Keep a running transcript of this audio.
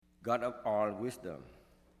God of all wisdom,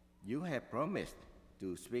 you have promised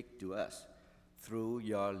to speak to us through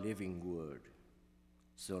your living word.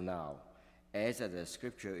 So now, as the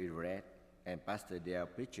scripture is read and Pastor Dale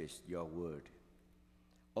preaches your word,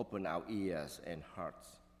 open our ears and hearts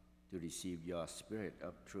to receive your spirit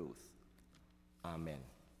of truth. Amen.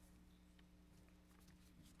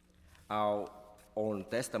 Our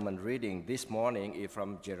Old Testament reading this morning is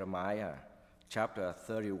from Jeremiah chapter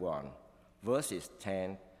 31, verses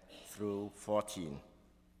 10 through 14.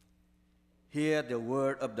 Hear the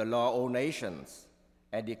word of the Lord, O nations,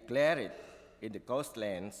 and declare it in the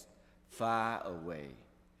coastlands far away.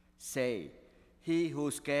 Say, he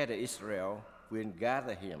who scattered Israel will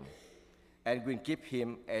gather him, and will keep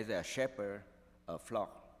him as a shepherd of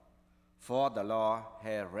flock. For the Lord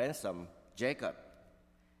has ransomed Jacob,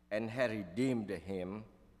 and has redeemed him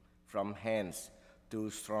from hands too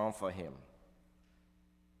strong for him.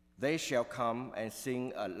 They shall come and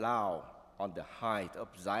sing aloud on the height of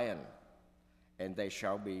Zion, and they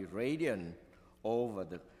shall be radiant over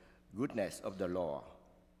the goodness of the Lord,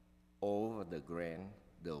 over the grain,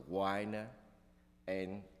 the wine,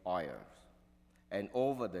 and oils, and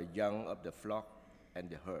over the young of the flock and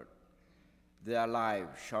the herd. Their life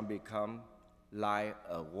shall become like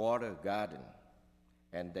a water garden,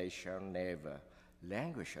 and they shall never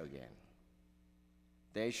languish again.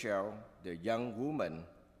 The young woman,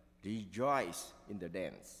 rejoice in the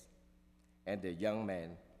dance, and the young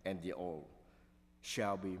man and the old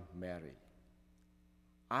shall be merry.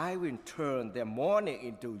 I will turn their mourning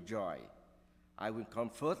into joy. I will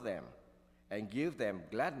comfort them and give them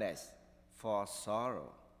gladness for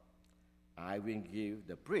sorrow. I will give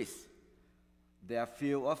the priests their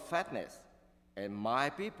fill of fatness, and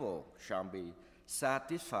my people shall be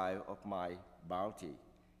satisfied of my bounty,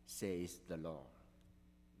 says the Lord.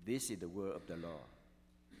 This is the word of the Lord.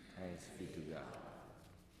 Thanks be to God.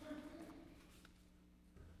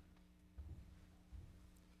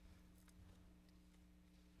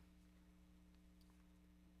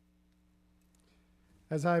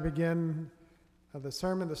 As I begin the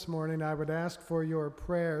sermon this morning, I would ask for your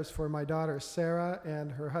prayers for my daughter Sarah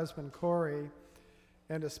and her husband Corey,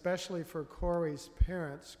 and especially for Corey's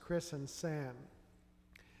parents, Chris and Sam.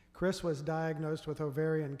 Chris was diagnosed with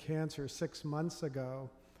ovarian cancer 6 months ago,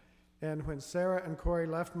 and when Sarah and Corey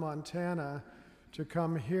left Montana to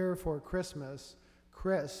come here for Christmas,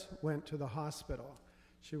 Chris went to the hospital.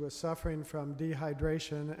 She was suffering from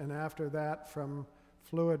dehydration and after that from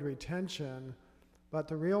fluid retention, but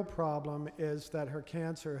the real problem is that her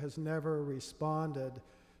cancer has never responded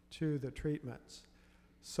to the treatments.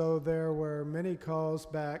 So there were many calls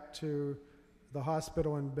back to the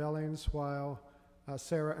hospital in Billings while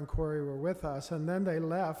Sarah and Corey were with us, and then they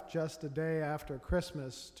left just a day after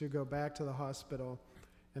Christmas to go back to the hospital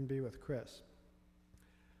and be with Chris.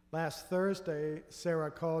 Last Thursday, Sarah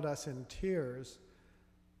called us in tears.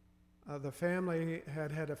 The family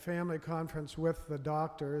had a family conference with the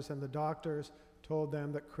doctors, and the doctors told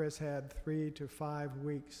them that Chris had 3 to 5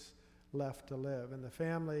 weeks left to live. And the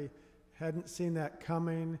family hadn't seen that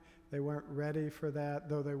coming. They weren't ready for that,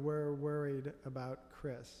 though they were worried about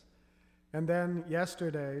Chris. And then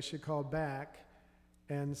yesterday she called back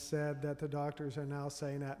and said that the doctors are now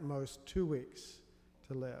saying at most 2 weeks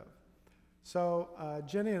to live. So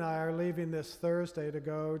Jenny and I are leaving this Thursday to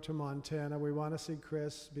go to Montana. We want to see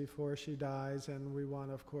Chris before she dies, and we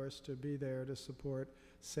want, of course, to be there to support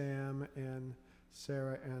Sam and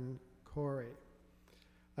Sarah and Corey.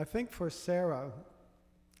 I think for Sarah,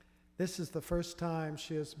 this is the first time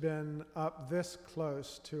she has been up this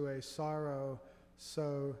close to a sorrow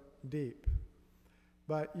so deep.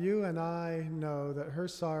 But you and I know that her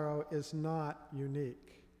sorrow is not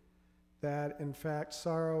unique, that in fact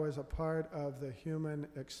sorrow is a part of the human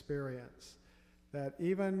experience, that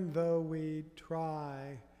even though we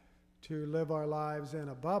try to live our lives in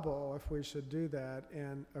a bubble, if we should do that,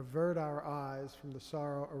 and avert our eyes from the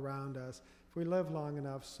sorrow around us, if we live long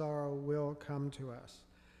enough, sorrow will come to us.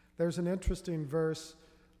 There's an interesting verse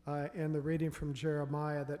in the reading from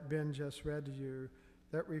Jeremiah that Ben just read to you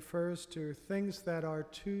that refers to things that are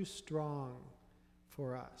too strong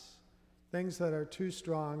for us, things that are too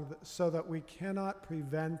strong so that we cannot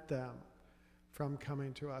prevent them from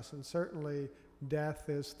coming to us. And certainly death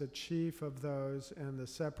is the chief of those, and the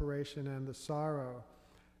separation and the sorrow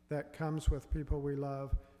that comes with people we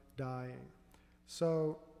love dying.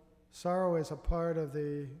 So sorrow is a part of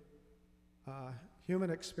the human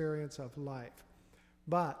experience of life.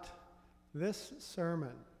 But this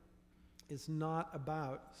sermon is not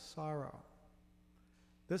about sorrow.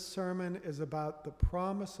 This sermon is about the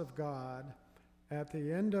promise of God at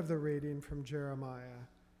the end of the reading from Jeremiah,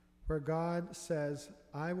 where God says,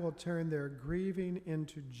 I will turn their grieving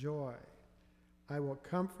into joy. I will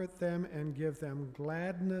comfort them and give them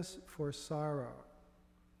gladness for sorrow,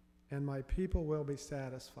 and my people will be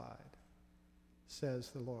satisfied, says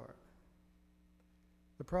the Lord.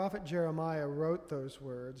 The prophet Jeremiah wrote those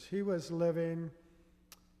words. He was living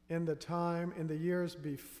in the years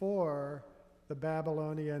before the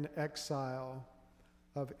Babylonian exile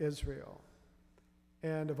of Israel.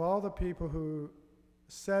 And of all the people who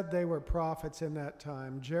said they were prophets in that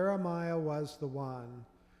time, Jeremiah was the one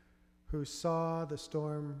who saw the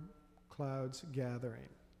storm clouds gathering.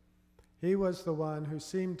 He was the one who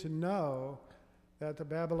seemed to know that the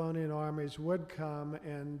Babylonian armies would come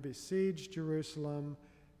and besiege Jerusalem,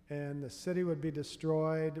 and the city would be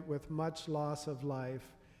destroyed with much loss of life,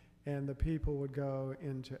 and the people would go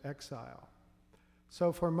into exile.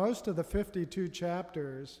 So for most of the 52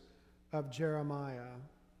 chapters of Jeremiah,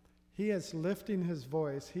 he is lifting his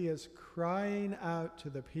voice. He is crying out to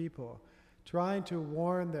the people, trying to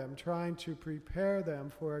warn them, trying to prepare them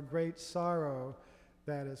for a great sorrow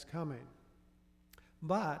that is coming.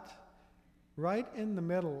 But right in the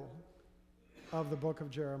middle of the book of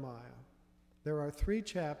Jeremiah, there are 3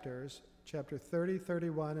 chapters, chapter 30,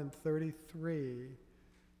 31, and 33,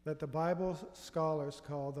 that the Bible scholars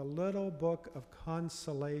call the little book of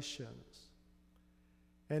consolations.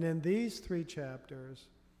 And in these 3 chapters,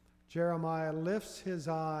 Jeremiah lifts his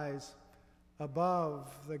eyes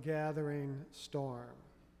above the gathering storm,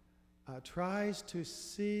 tries to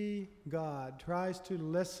see God, tries to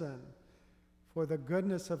listen for the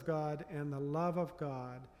goodness of God and the love of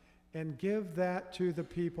God, and give that to the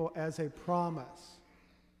people as a promise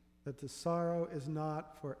that the sorrow is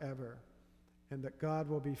not forever, and that God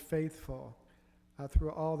will be faithful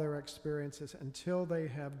through all their experiences until they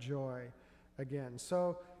have joy again.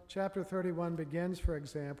 So chapter 31 begins, for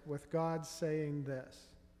example, with God saying this,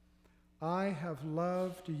 I have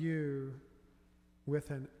loved you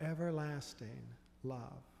with an everlasting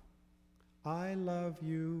love. I love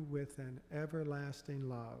you with an everlasting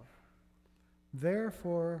love.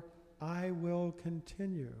 Therefore, I will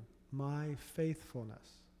continue my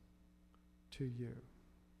faithfulness to you.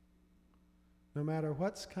 No matter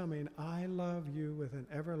what's coming, I love you with an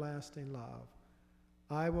everlasting love.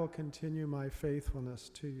 I will continue my faithfulness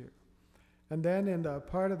to you. And then in the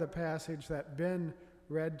part of the passage that Ben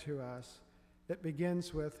read to us, it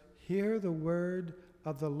begins with, hear the word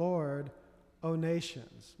of the Lord, O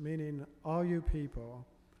nations, meaning all you people,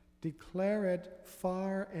 declare it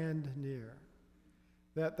far and near,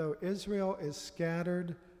 that though Israel is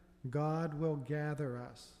scattered, God will gather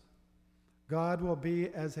us. God will be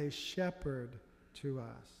as a shepherd to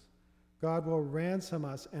us. God will ransom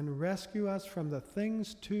us and rescue us from the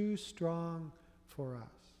things too strong for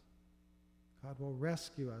us. God will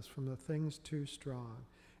rescue us from the things too strong.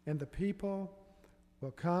 And the people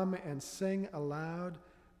will come and sing aloud.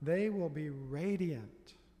 They will be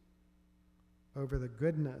radiant over the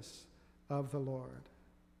goodness of the Lord.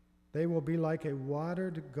 They will be like a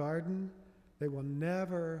watered garden. They will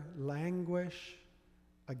never languish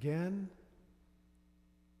again.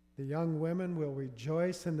 The young women will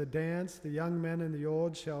rejoice in the dance. The young men and the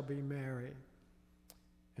old shall be merry.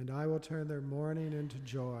 And I will turn their mourning into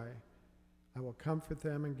joy. I will comfort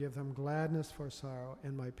them and give them gladness for sorrow,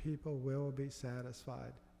 and my people will be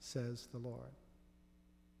satisfied, says the Lord.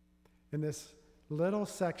 In this little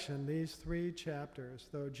section, these 3 chapters,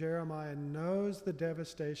 though Jeremiah knows the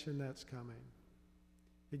devastation that's coming,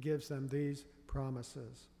 he gives them these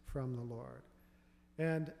promises from the Lord.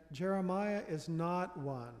 And Jeremiah is not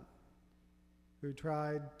one who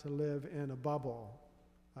tried to live in a bubble,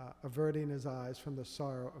 averting his eyes from the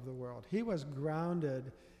sorrow of the world. He was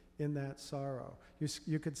grounded in that sorrow.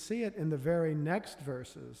 You could see it in the very next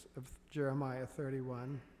verses of Jeremiah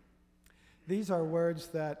 31. These are words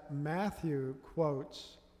that Matthew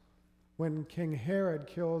quotes when King Herod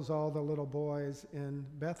kills all the little boys in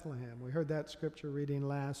Bethlehem. We heard that scripture reading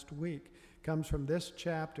last week. It comes from this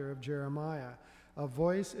chapter of Jeremiah. A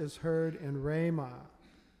voice is heard in Ramah,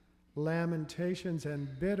 lamentations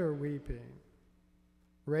and bitter weeping.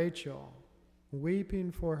 Rachel,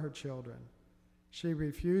 weeping for her children. She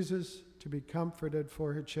refuses to be comforted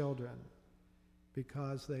for her children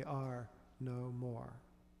because they are no more.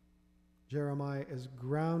 Jeremiah is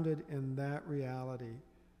grounded in that reality.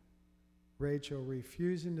 Rachel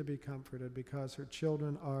refusing to be comforted because her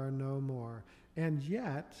children are no more. And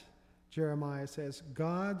yet, Jeremiah says,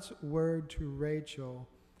 God's word to Rachel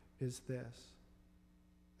is this: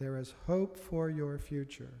 there is hope for your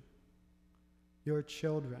future. Your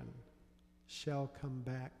children shall come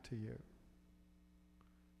back to you.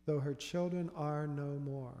 Though her children are no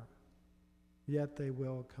more, yet they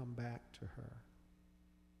will come back to her.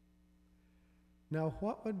 Now,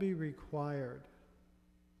 what would be required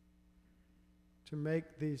to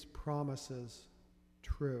make these promises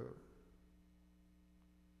true?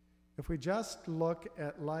 If we just look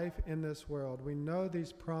at life in this world, we know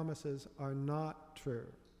these promises are not true.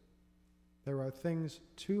 There are things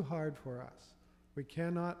too hard for us. We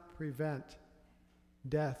cannot prevent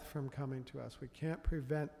death from coming to us. We can't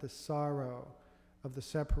prevent the sorrow of the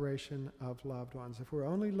separation of loved ones. If we're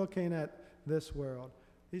only looking at this world,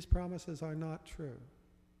 these promises are not true.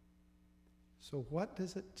 So what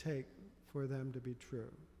does it take for them to be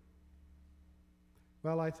true?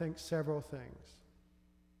 Well, I think several things.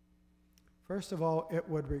 First of all, it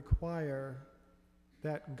would require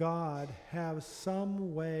that God have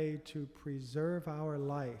some way to preserve our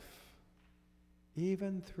life,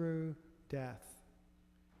 even through death,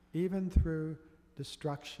 even through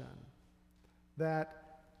destruction. That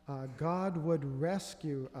God would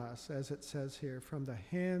rescue us, as it says here, from the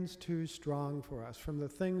hands too strong for us, from the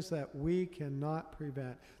things that we cannot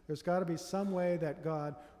prevent. There's got to be some way that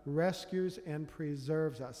God rescues and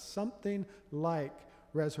preserves us, something like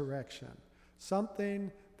resurrection,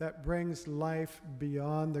 something that brings life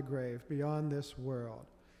beyond the grave, beyond this world.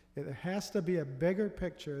 It has to be a bigger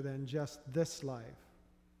picture than just this life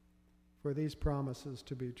for these promises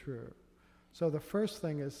to be true. So the first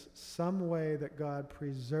thing is some way that God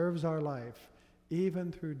preserves our life,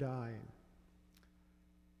 even through dying.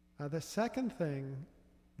 The second thing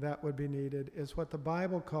that would be needed is what the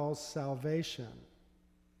Bible calls salvation.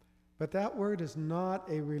 But that word is not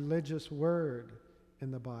a religious word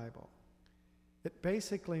in the Bible. It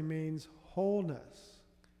basically means wholeness.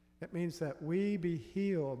 It means that we be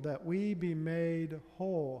healed, that we be made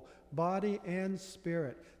whole, body and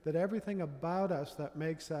spirit, that everything about us that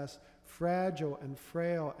makes us fragile and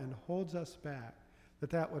frail and holds us back,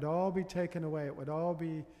 that would all be taken away, it would all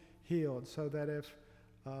be healed, so that if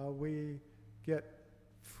we get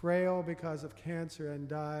frail because of cancer and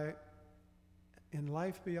die in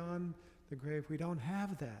life beyond the grave, we don't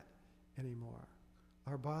have that anymore.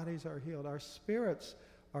 Our bodies are healed, our spirits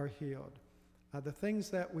are healed. The things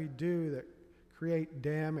that we do that create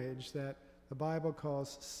damage, that the Bible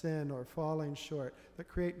calls sin or falling short, that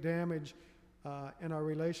create damage in our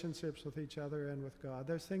relationships with each other and with God,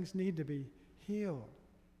 those things need to be healed.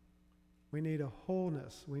 We need a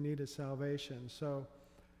wholeness. We need a salvation. So,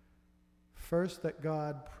 first, that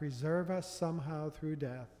God preserve us somehow through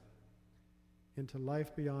death into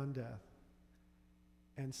life beyond death.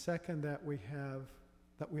 And second, that we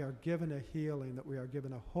are given a healing, that we are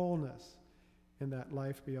given a wholeness in that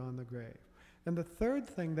life beyond the grave. And the third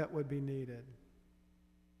thing that would be needed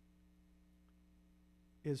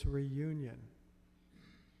is reunion,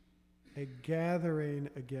 a gathering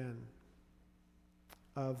again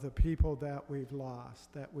of the people that we've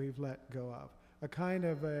lost, that we've let go of, a kind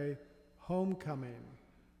of a homecoming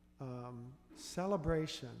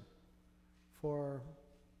celebration for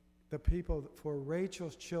the people, for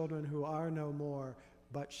Rachel's children who are no more,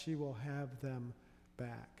 but she will have them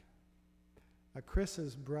back.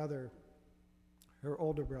 Chris's brother, her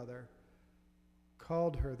older brother,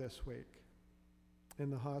 called her this week in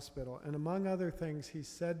the hospital, and among other things, he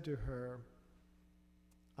said to her,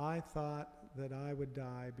 "I thought that I would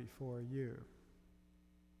die before you."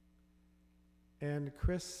 And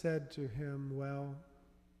Chris said to him, "Well,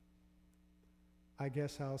 I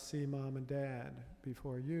guess I'll see Mom and Dad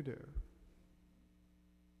before you do."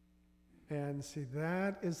 And see,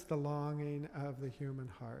 that is the longing of the human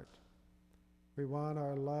heart. We want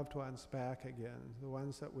our loved ones back again, the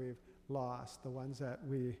ones that we've lost, the ones that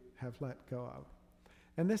we have let go of.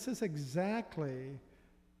 And this is exactly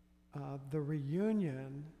the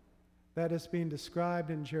reunion that is being described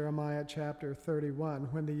in Jeremiah chapter 31,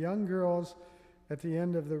 when the young girls at the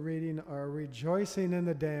end of the reading are rejoicing in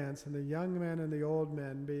the dance, and the young men and the old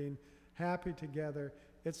men being happy together.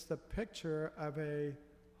 It's the picture of a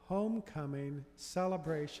homecoming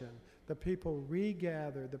celebration. The people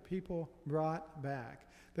regathered, the people brought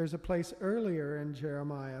back. There's a place earlier in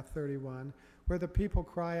Jeremiah 31 where the people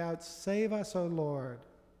cry out, "Save us, O Lord."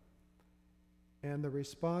 And the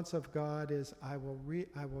response of God is, I will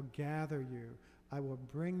gather you. I will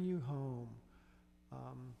bring you home.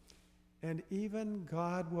 And even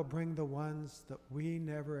God will bring the ones that we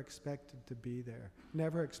never expected to be there,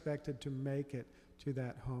 never expected to make it to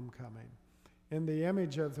that homecoming. In the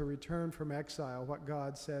image of the return from exile, what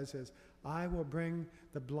God says is, I will bring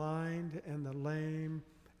the blind and the lame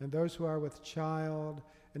and those who are with child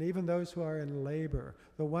and even those who are in labor,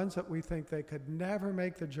 the ones that we think they could never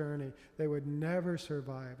make the journey, they would never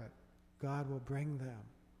survive it. God will bring them,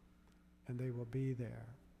 and they will be there.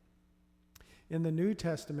 In the New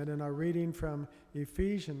Testament, in our reading from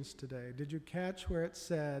Ephesians today, did you catch where it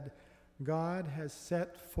said, God has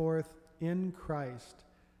set forth in Christ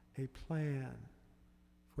a plan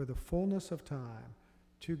for the fullness of time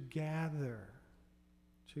to gather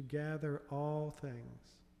all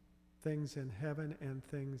things in heaven and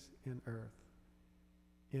things in earth,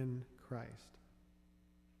 in Christ.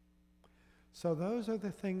 So those are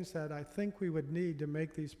the things that I think we would need to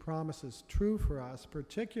make these promises true for us,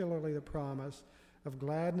 particularly the promise of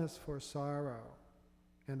gladness for sorrow,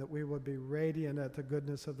 and that we would be radiant at the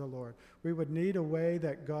goodness of the Lord. We would need a way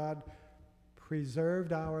that God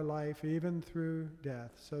preserved our life even through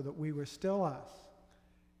death, so that we were still us,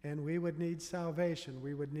 and we would need salvation.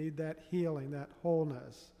 We would need that healing, that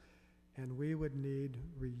wholeness, and we would need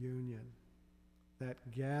reunion, that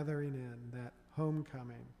gathering in, that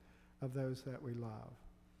homecoming of those that we love.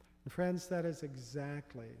 And friends, that is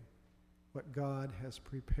exactly what God has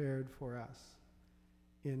prepared for us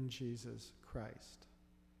in Jesus Christ.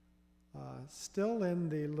 Still in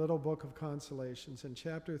the little book of consolations, in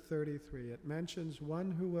chapter 33, it mentions one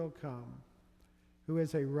who will come, who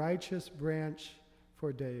is a righteous branch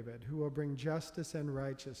for David, who will bring justice and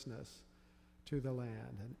righteousness to the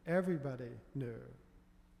land. And everybody knew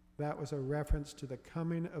that was a reference to the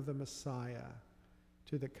coming of the Messiah,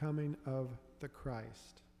 to the coming of the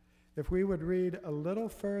Christ. If we would read a little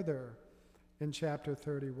further in chapter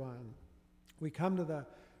 31, we come to the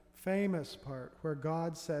famous part where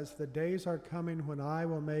God says, the days are coming when I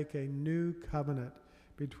will make a new covenant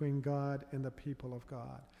between God and the people of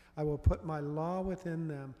God. I will put my law within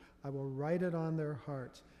them. I will write it on their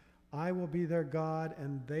hearts. I will be their God,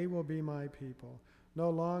 and they will be my people. No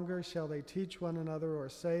longer shall they teach one another or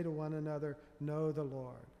say to one another, know the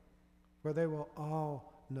Lord. For they will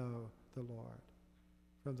all know the Lord.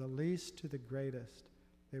 From the least to the greatest,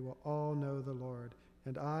 they will all know the Lord.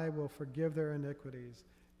 And I will forgive their iniquities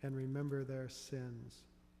and remember their sins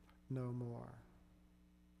no more.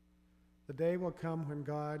 The day will come when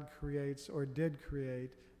God creates, or did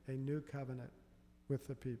create, a new covenant with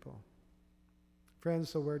the people.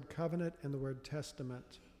 Friends, the word covenant and the word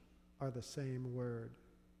testament are the same word.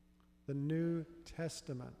 The New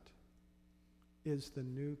Testament is the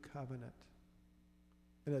new covenant.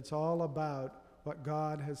 And it's all about what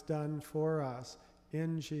God has done for us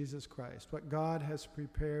in Jesus Christ, what God has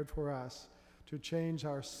prepared for us to change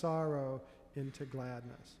our sorrow into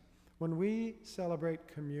gladness. When we celebrate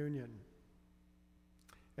communion,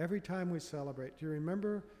 every time we celebrate, do you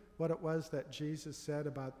remember what it was that Jesus said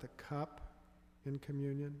about the cup in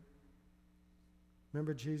communion?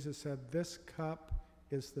 Remember, Jesus said, this cup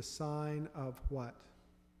is the sign of what?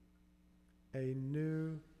 A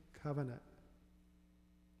new covenant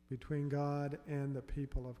between God and the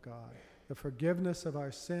people of God. The forgiveness of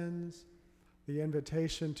our sins, the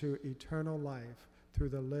invitation to eternal life through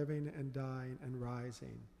the living and dying and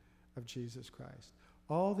rising of Jesus Christ.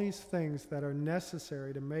 All these things that are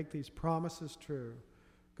necessary to make these promises true,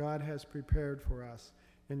 God has prepared for us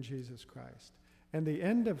in Jesus Christ. And the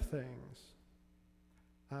end of things,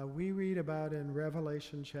 we read about in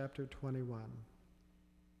Revelation chapter 21.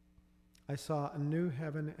 I saw a new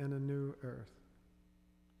heaven and a new earth,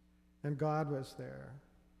 and God was there.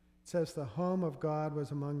 It says the home of God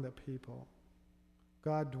was among the people.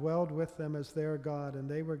 God dwelled with them as their God, and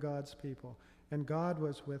they were God's people, and God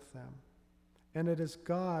was with them. And it is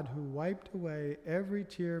God who wiped away every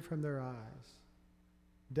tear from their eyes.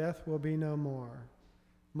 Death will be no more.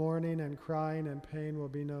 Mourning and crying and pain will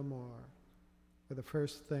be no more, for the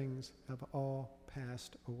first things have all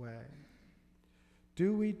passed away.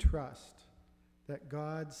 Do we trust that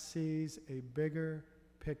God sees a bigger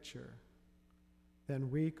picture than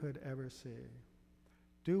we could ever see?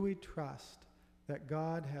 Do we trust that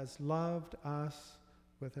God has loved us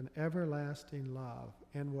with an everlasting love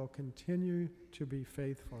and will continue to be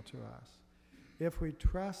faithful to us? If we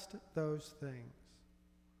trust those things,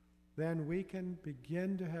 then we can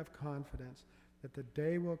begin to have confidence that the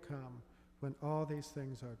day will come when all these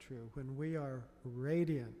things are true, when we are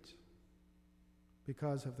radiant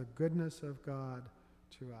because of the goodness of God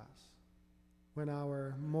to us, when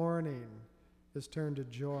our mourning is turned to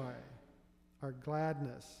joy, our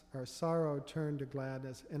gladness, our sorrow turned to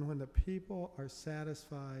gladness, and when the people are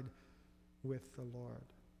satisfied with the Lord.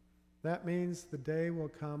 That means the day will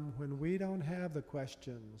come when we don't have the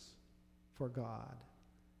questions for God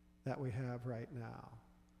that we have right now.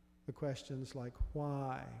 The questions like,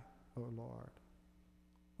 why, O Lord?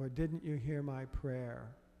 Or didn't you hear my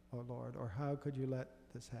prayer, O Lord? Or how could you let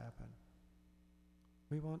this happen?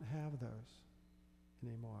 We won't have those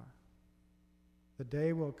anymore. The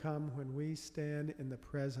day will come when we stand in the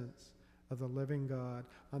presence of the living God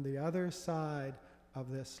on the other side of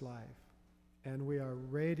this life. And we are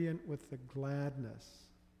radiant with the gladness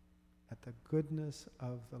at the goodness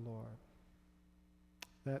of the Lord.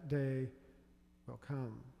 That day will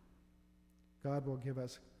come. God will give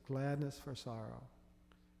us gladness for sorrow.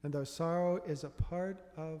 And though sorrow is a part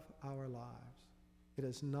of our lives, it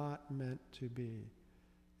is not meant to be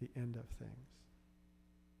the end of things.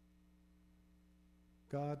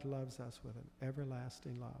 God loves us with an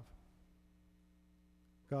everlasting love.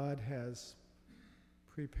 God has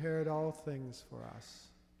prepared all things for us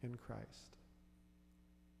in Christ.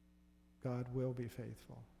 God will be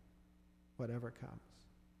faithful, whatever comes,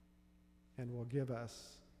 and will give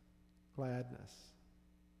us gladness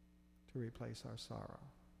to replace our sorrow.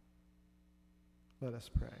 Let us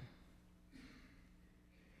pray.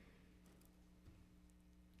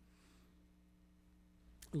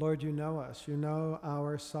 Lord, you know us. You know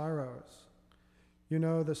our sorrows. You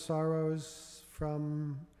know the sorrows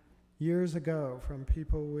from years ago, from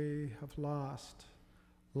people we have lost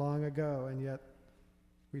long ago, and yet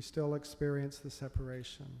we still experience the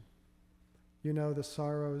separation. You know the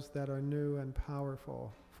sorrows that are new and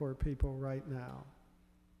powerful for people right now.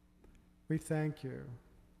 We thank you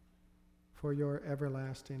for your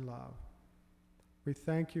everlasting love. We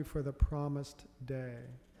thank you for the promised day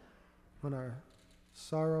when our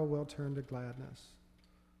sorrow will turn to gladness.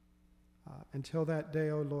 Until that day,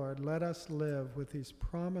 O Lord, let us live with these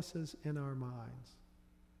promises in our minds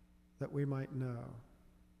that we might know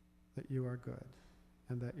that you are good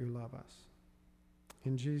and that you love us.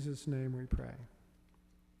 In Jesus' name we pray.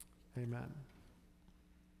 Amen.